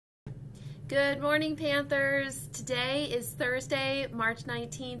Good morning, Panthers. Today is Thursday, March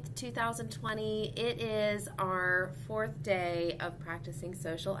 19th, 2020. It is our fourth day of practicing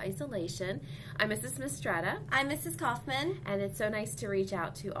social isolation. I'm Mrs. Mistretta. I'm Mrs. Kaufman. And it's so nice to reach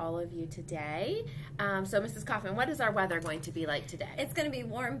out to all of you today. So, Mrs. Kaufman, what is our weather going to be like today? It's going to be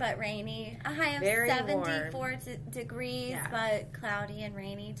warm but rainy. A high of Very 74 degrees, but cloudy and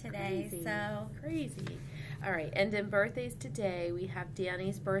rainy today. Crazy. So Crazy. All right, and in birthdays today, we have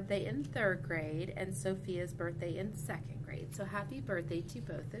Danny's birthday in 3rd grade and Sophia's birthday in 2nd grade. So happy birthday to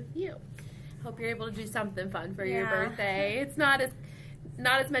both of you. Hope you're able to do something fun for your birthday. It's not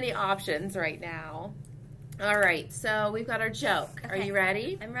as many options right now. All right, so we've got our joke. Okay. Are you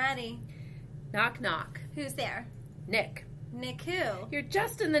ready? I'm ready. Knock, knock. Who's there? Nick. Nick who? You're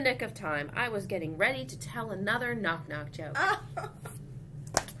just in the nick of time. I was getting ready to tell another knock, knock joke.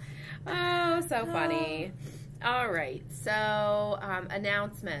 Oh, so funny. All right, so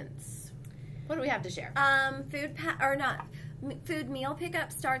announcements. What do we have to share? Food meal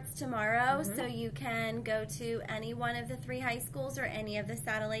pickup starts tomorrow, so you can go to any one of the 3 high schools or any of the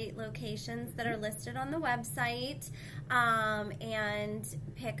satellite locations that are listed on the website and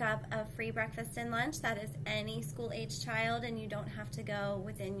pick up a free breakfast and lunch. That is any school-age child, and you don't have to go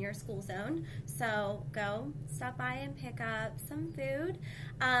within your school zone. So go, stop by and pick up some food.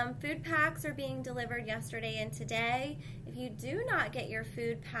 Food packs are being delivered yesterday and today. If you do not get your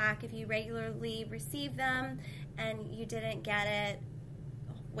food pack, if you regularly receive them and you didn't get it,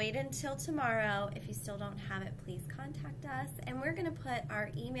 wait until tomorrow. If you still don't have it, please contact us. And we're going to put our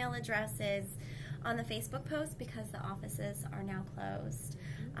email addresses on the Facebook post because the offices are now closed.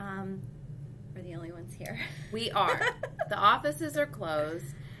 We're the only ones here. We are. The offices are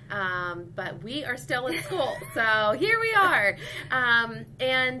closed. But we are still in school, so here we are.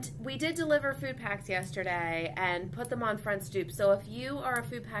 And we did deliver food packs yesterday and put them on front stoop. So if you are a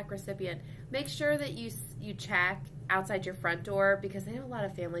food pack recipient, make sure that you check outside your front door, because I know a lot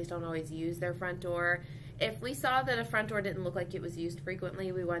of families don't always use their front door. If we saw that a front door didn't look like it was used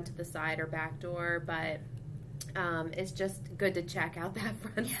frequently, we went to the side or back door, but it's just good to check out that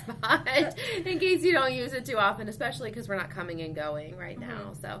front spot in case you don't use it too often, especially because we're not coming and going right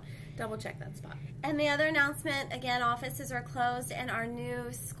now. So double check that spot. And the other announcement, again, offices are closed, and our new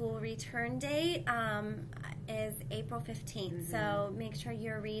school return date is April 15th. So make sure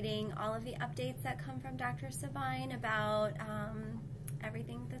you're reading all of the updates that come from Dr. Sabine about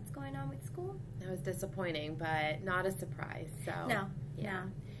everything that's going on with school. That was disappointing, but not a surprise. So No.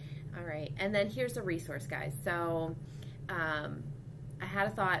 All right, and then here's a resource, guys. So I had a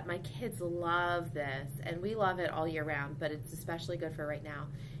thought. My kids love this, and we love it all year round, but it's especially good for right now.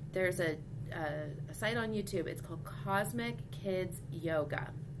 There's a site on YouTube. It's called Cosmic Kids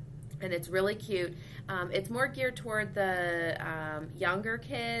Yoga, and it's really cute. It's more geared toward the younger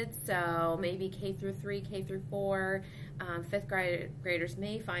kids, so maybe K through 3, K through 4. 5th graders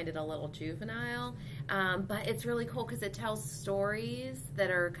may find it a little juvenile, but it's really cool because it tells stories that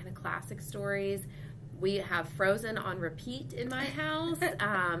are kind of classic stories. We have Frozen on repeat in my house,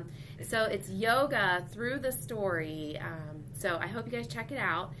 so it's yoga through the story. So I hope you guys check it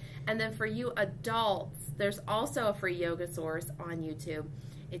out. And then for you adults, there's also a free yoga source on YouTube.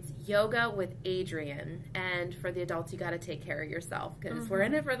 It's Yoga with Adrian, and for the adults, you got to take care of yourself because we're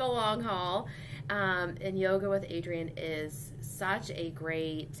in it for the long haul. And Yoga with Adrian is such a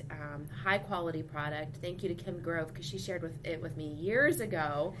great, high-quality product. Thank you to Kim Grove because she shared it with me years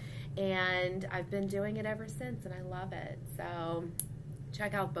ago, and I've been doing it ever since, and I love it. So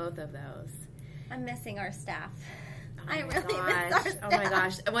check out both of those. I'm missing our staff. Oh I really miss our staff. Oh my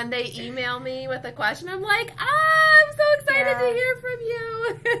gosh. When they email me with a question, I'm like, I'm so excited to hear from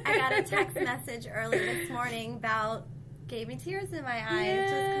you. I got a text message early this morning about gave me tears in my eyes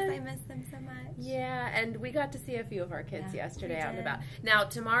just because I miss them so much. Yeah, and we got to see a few of our kids yesterday out and did. about. Now,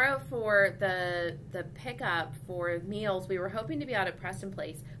 tomorrow for the pickup for meals, we were hoping to be out at Preston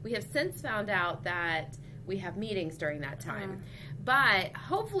Place. We have since found out that we have meetings during that time. But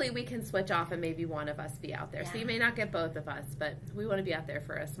hopefully we can switch off and maybe one of us be out there. So you may not get both of us, but we want to be out there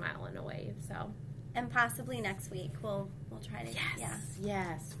for a smile and a wave. So, and possibly next week we'll try to.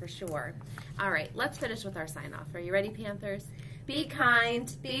 Yes, for sure. All right, let's finish with our sign off. Are you ready, Panthers? Be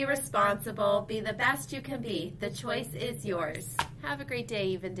kind, be responsible, be the best you can be. The choice is yours. Have a great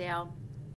day, Evendale.